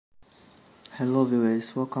Hello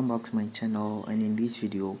viewers, welcome back to my channel, and in this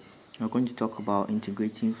video we're going to talk about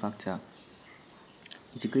integrating factor.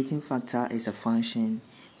 Integrating factor is a function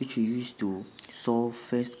which we use to solve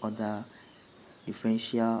first order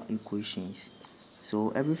differential equations.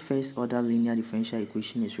 So every first order linear differential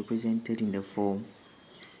equation is represented in the form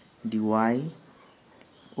dy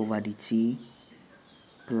over dt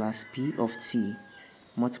plus p of t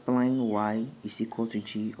multiplying y is equal to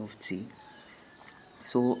g of t.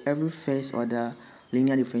 So every first order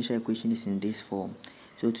linear differential equation is in this form.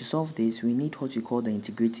 So to solve this, we need what we call the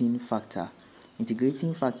integrating factor.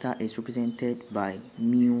 Integrating factor is represented by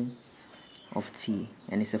mu of t,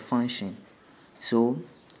 and it's a function. So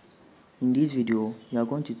in this video, we are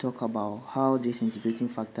going to talk about how this integrating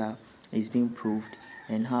factor is being proved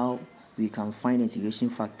and how we can find the integration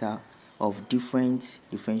factor of different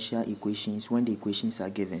differential equations when the equations are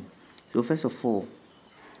given. So first of all,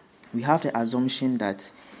 we have the assumption that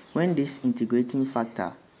when this integrating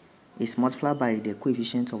factor is multiplied by the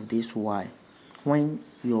coefficient of this y, when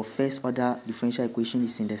your first order differential equation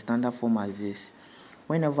is in the standard form as this,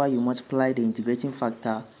 whenever you multiply the integrating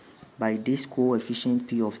factor by this coefficient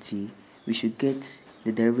p of t, we should get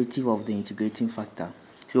the derivative of the integrating factor.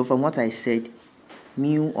 So from what I said,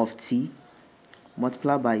 mu of t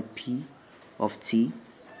multiplied by p of t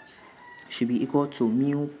should be equal to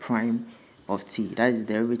mu prime of t. That is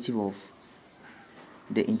the derivative of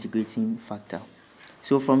the integrating factor.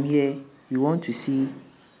 So from here, we want to see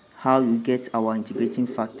how you get our integrating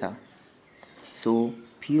factor. So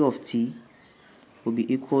p of t will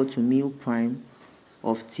be equal to mu prime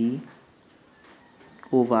of t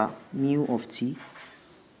over mu of t.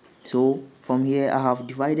 So from here, I have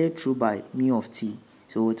divided through by mu of t.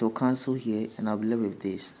 So it will cancel here, and I'll be left with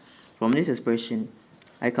this. From this expression,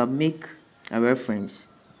 I can make a reference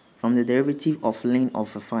from the derivative of ln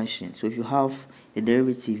of a function. So if you have a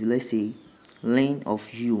derivative, let's say ln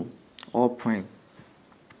of u or prime,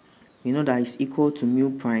 you know that is equal to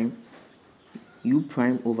mu prime u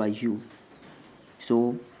prime over u.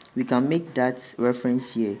 So we can make that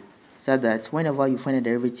reference here so that whenever you find a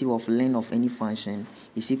derivative of ln of any function,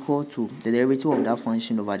 is equal to the derivative of that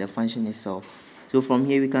function over the function itself. So from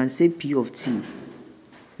here, we can say p of t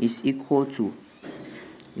is equal to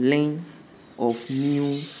ln of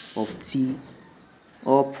mu of t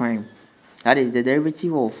or prime. That is the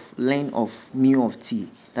derivative of ln of mu of t.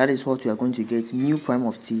 That is what we are going to get, mu prime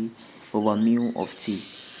of t over mu of t.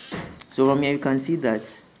 So from here, you can see that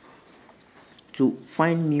to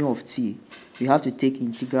find mu of t, we have to take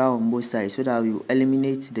integral on both sides so that we will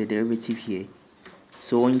eliminate the derivative here.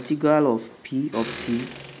 So integral of p of t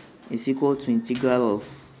is equal to integral of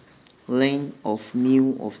ln of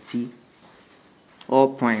mu of t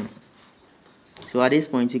or prime. So at this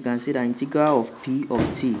point, you can see that integral of p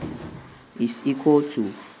of t is equal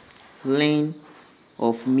to ln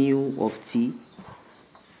of mu of t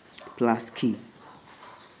plus k.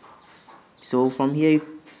 So from here,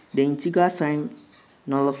 the integral sign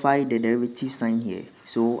nullifies the derivative sign here.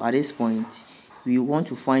 So at this point, we want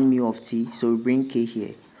to find mu of t, so we bring k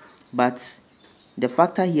here. But the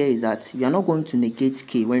factor here is that we are not going to negate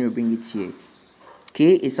k when we bring it here.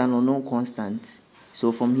 K is an unknown constant.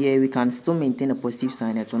 So from here, we can still maintain a positive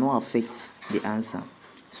sign that will not affect the answer.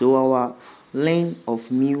 So our ln of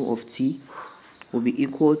mu of t will be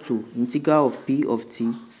equal to integral of p of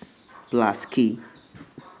t plus k.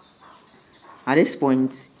 At this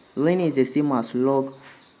point, ln is the same as log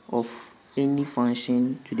of any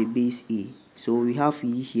function to the base a. So we have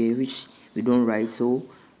e here, which we don't write. So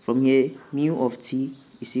from here, mu of t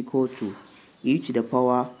is equal to e to the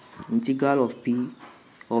power integral of p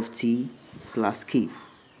of t plus k.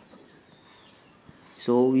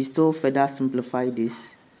 So we still further simplify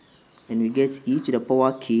this, and we get e to the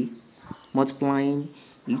power k multiplying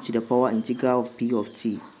e to the power integral of p of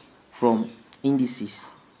t from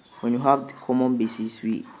indices. When you have the common basis,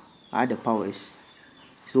 we add the powers.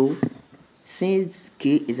 So since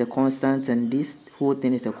k is a constant and this whole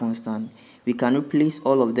thing is a constant, we can replace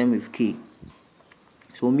all of them with k.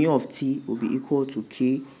 So mu of t will be equal to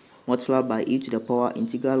k multiplied by e to the power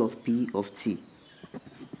integral of p of t.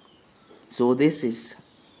 So this is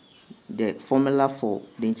the formula for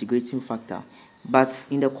the integrating factor. But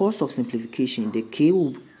in the course of simplification, the k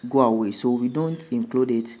will go away, so we don't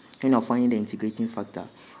include it when we're finding the integrating factor.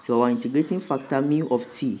 So our integrating factor mu of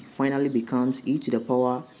t finally becomes e to the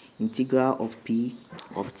power integral of p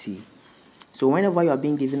of t. So whenever you are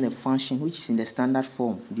being given a function which is in the standard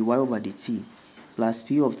form dy over dt plus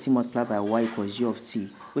p of t multiplied by y equals g of t,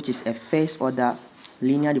 which is a first order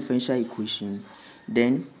linear differential equation,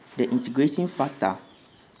 then the integrating factor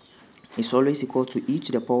is always equal to e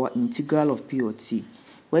to the power integral of p of t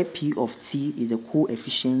where p of t is the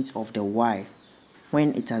coefficient of the y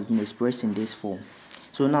when it has been expressed in this form.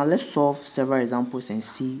 So now let's solve several examples and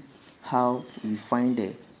see how we find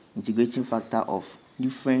the integrating factor of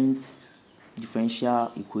different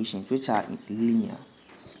differential equations which are linear.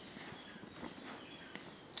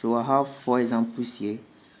 So I have 4 examples here.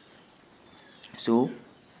 So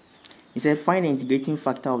it said find the integrating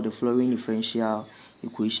factor of the following differential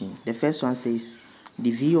equation. The first one says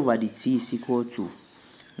dv over dt is equal to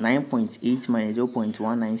 9.8 minus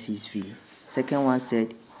 0.196v. Second one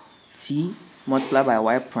said t multiplied by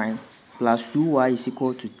y prime plus 2y is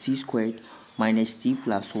equal to t squared minus t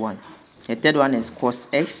plus 1. The third one is cos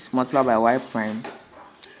x multiplied by y prime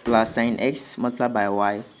plus sin x multiplied by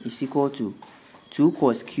y is equal to 2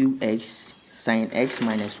 cos cube x sin x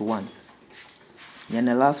minus 1. Then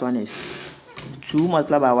the last one is 2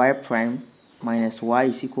 multiplied by y prime minus y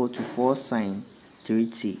is equal to 4 sin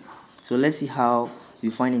 3t. So let's see how we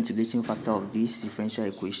find integrating factor of this differential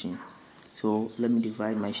equation. So let me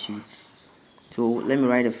divide my sheet. So let me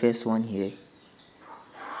write the first one here.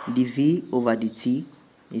 dv over dt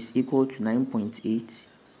is equal to 9.8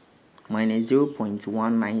 minus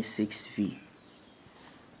 0.196v.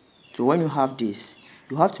 So when you have this,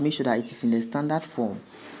 you have to make sure that it is in the standard form.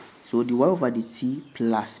 So dy over dt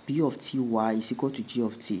plus p of ty is equal to g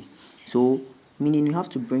of t. So meaning you have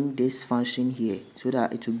to bring this function here so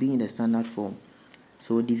that it will be in the standard form.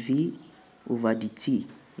 So dv over dt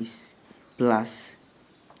is plus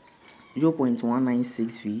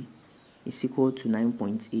 0.196v is equal to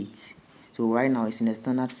 9.8. So right now it's in the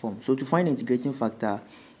standard form. So to find the integrating factor,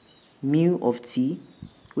 mu of t,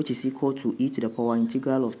 which is equal to e to the power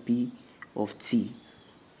integral of p of t.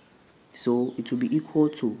 So it will be equal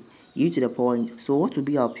to e to the power. So what will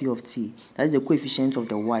be our p of t? That is the coefficient of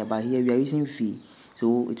the y, but here we are using v.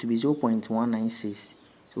 So it will be 0.196.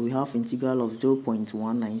 So we have integral of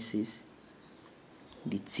 0.196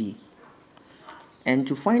 dt. And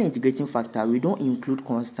to find integrating factor, we don't include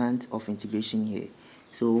constant of integration here.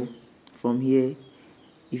 So from here,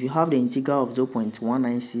 if you have the integral of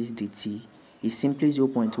 0.196 dt, it's simply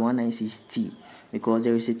 0.196 t, because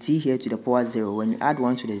there is a t here to the power 0. When you add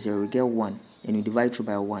 1 to the 0, we get 1, and you divide through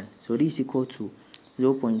by 1. So this is equal to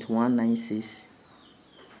 0.196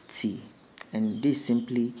 t, and this is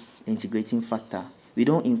simply the integrating factor. We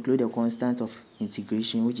don't include the constant of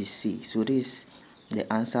integration, which is c. So this is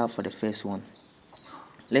the answer for the first one.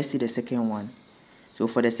 Let's see the second one. So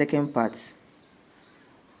for the second part,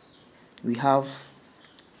 we have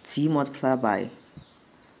t multiplied by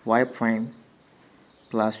y prime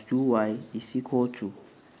plus 2y is equal to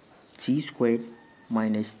t squared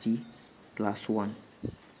minus t plus 1.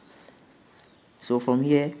 So from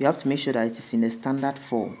here, we have to make sure that it is in the standard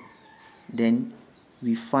form. Then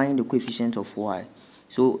we find the coefficient of y.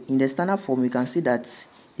 So in the standard form, we can see that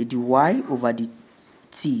the dy over the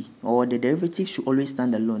t, or the derivative, should always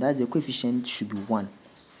stand alone. That is, the coefficient should be 1.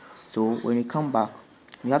 So when we come back,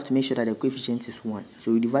 we have to make sure that the coefficient is 1.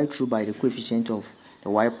 So we divide through by the coefficient of the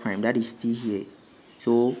y prime, that is t here.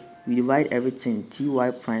 So we divide everything.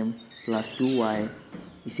 Ty prime plus 2y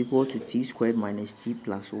is equal to t squared minus t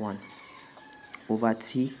plus 1 over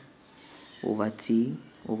t over t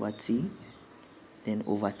over t, then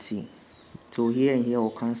over t. So here and here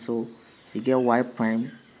will cancel. We get y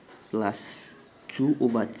prime plus 2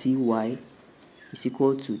 over ty is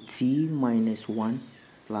equal to t minus 1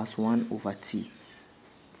 plus 1 over t,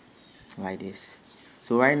 like this.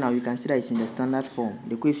 So right now you can see that it's in the standard form.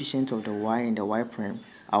 The coefficient of the y and the y prime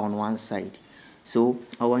are on one side. So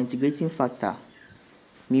our integrating factor,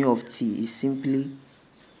 mu of t, is simply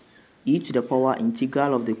e to the power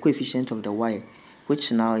integral of the coefficient of the y,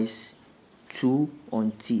 which now is 2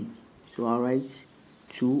 on t. So I'll write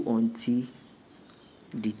 2 on t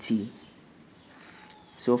dt.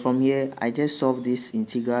 So from here, I just solve this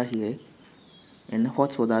integral here, and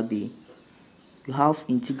what will that be? You have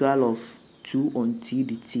integral of 2 on t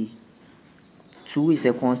dt. 2 is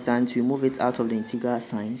a constant, we move it out of the integral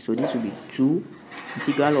sign, so this will be 2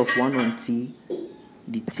 integral of 1 on t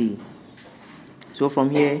dt. So from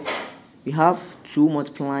here, we have 2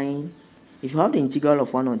 multiplying, if you have the integral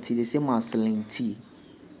of 1 on t, the same as ln t.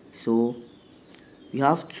 So we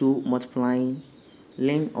have 2 multiplying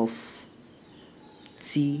ln of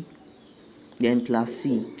t, then plus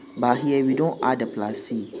c. But here we don't add the plus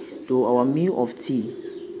c. So our mu of t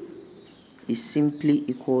is simply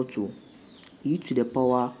equal to e to the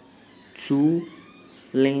power 2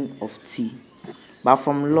 ln of t. But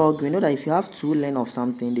from log, we know that if you have 2 ln of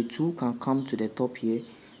something, the 2 can come to the top here,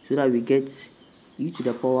 so that we get e to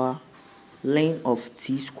the power ln of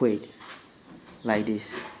t squared, like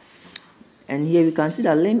this. And here we can see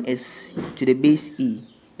that ln is to the base e.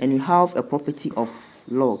 And we have a property of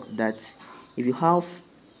log that if you have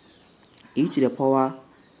e to the power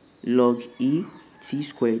log e t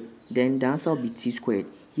squared, then the answer will be t squared.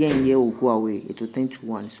 Here and here will go away, it will turn to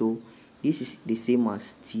 1. So this is the same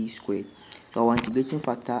as t squared. So our integrating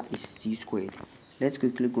factor is t squared. Let's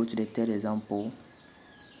quickly go to the third example.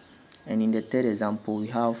 And in the third example, we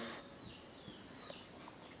have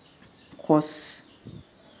cos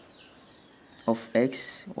of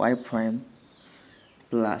x y prime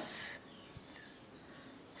plus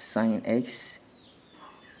sine x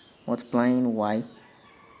multiplying y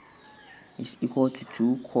is equal to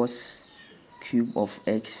 2 cos cube of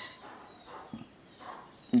x,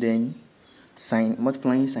 then sine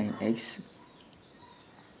multiplying sine x,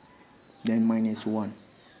 then minus 1.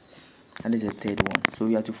 That is the third one. So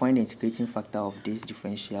we have to find the integrating factor of this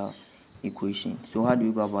differential equation. So how do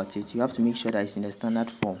we go about it? You have to make sure that it's in the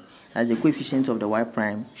standard form, as the coefficient of the y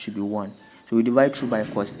prime should be 1. So we divide through by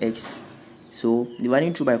cos x. So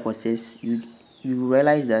dividing through by cos x, you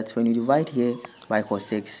realize that when you divide here by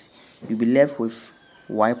cos x, you'll be left with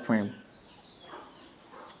y prime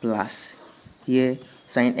plus here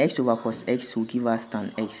sine x over cos x will give us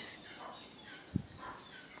tan x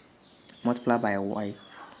multiplied by y,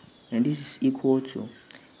 and this is equal to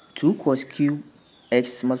 2 cos cube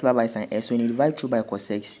x multiplied by sine x. So when you divide through by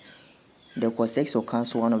cos x, the cos x will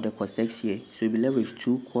cancel one of the cos x here, so you'll be left with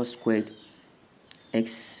 2 cos squared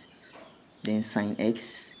x, then sine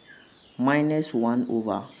x minus 1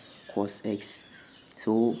 over cos x.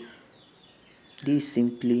 So this is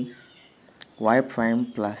simply y prime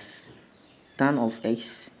plus tan of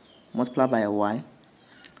x multiplied by y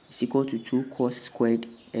is equal to 2 cos squared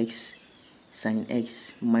x sine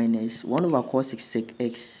x minus 1 over cos sec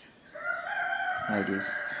x, like this.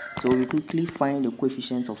 So we quickly find the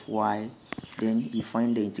coefficient of y, then we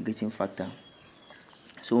find the integrating factor.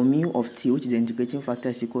 So mu of t, which is the integrating factor,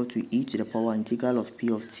 is equal to e to the power integral of p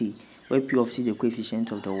of t, where p of t is the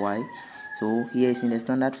coefficient of the y. So here is in the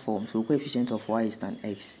standard form, so coefficient of y is tan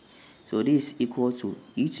x. So this is equal to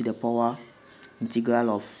e to the power integral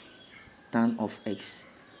of tan of x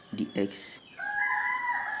dx.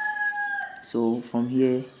 So from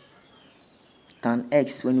here, tan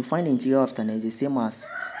x, when you find the integral of tan x, is the same as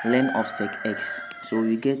ln of sec x. So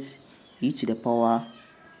you get e to the power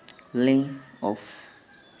ln of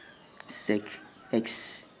sec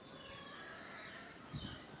x.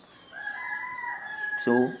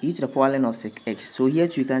 So e to the power ln of sec x. So here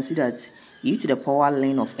you can see that e to the power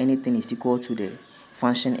ln of anything is equal to the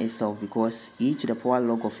function itself, because e to the power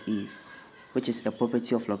log of a, which is a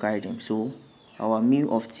property of logarithm. So our mu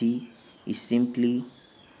of t is simply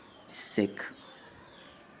sec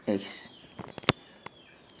x.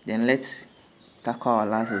 Then let's tackle our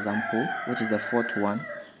last example, which is the fourth one.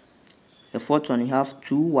 The fourth one, we have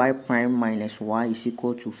 2y prime minus y is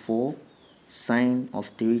equal to 4 sine of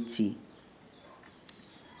 3t.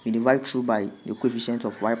 We divide through by the coefficient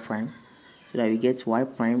of y prime, so that we get y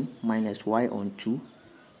prime minus y on 2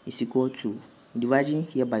 is equal to, dividing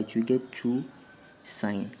here by 2, we get 2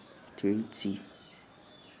 sine 3t.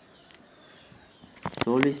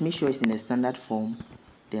 So always make sure it's in the standard form,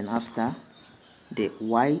 then after, the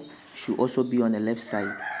y should also be on the left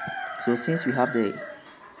side. So since we have the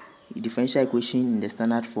differential equation in the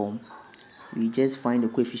standard form, we just find the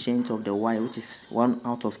coefficient of the y, which is 1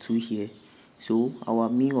 out of 2 here. So our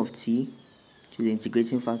mu of t to the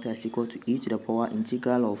integrating factor is equal to e to the power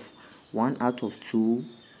integral of 1 out of 2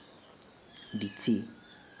 dt.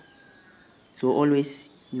 So always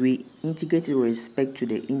we integrate with respect to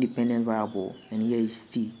the independent variable, and here is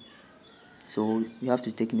t. So you have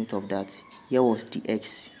to take note of that. Here was the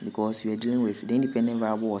x, because we are dealing with the independent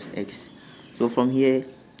variable was x. So from here,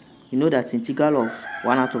 you know that integral of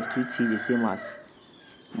 1 out of 2t is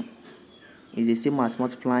the same as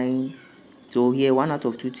multiplying. So here 1 out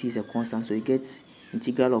of 2t is a constant, so you get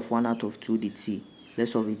integral of 1 out of 2 dt.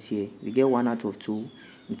 Let's solve it here. We get 1 out of 2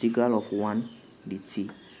 integral of 1 dt,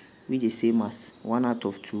 which is same as 1 out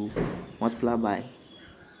of 2 multiplied by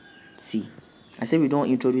t. I said we don't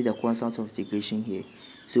introduce the constant of integration here,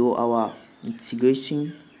 so our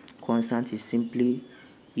integration constant is simply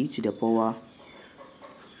e to the power,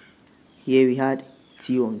 here we had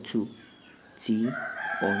t on 2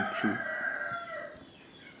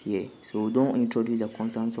 here, so we don't introduce the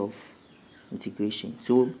constant of integration.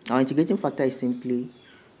 So our integrating factor is simply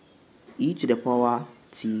e to the power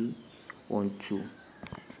t on 2.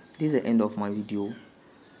 This is the end of my video.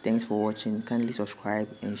 Thanks for watching. Kindly subscribe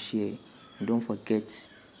and share, and don't forget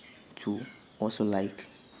to also like.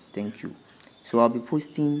 Thank you. So I'll be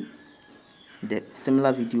posting the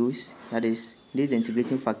similar videos, that is, this is the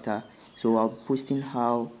integrating factor, so I'll be posting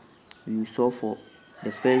how you solve for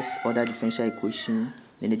the first order differential equation,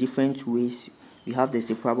 then the different ways we have the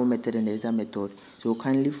separable method and the exact method. So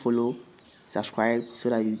kindly follow, subscribe so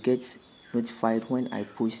that you get notified when I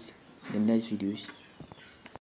post the next videos.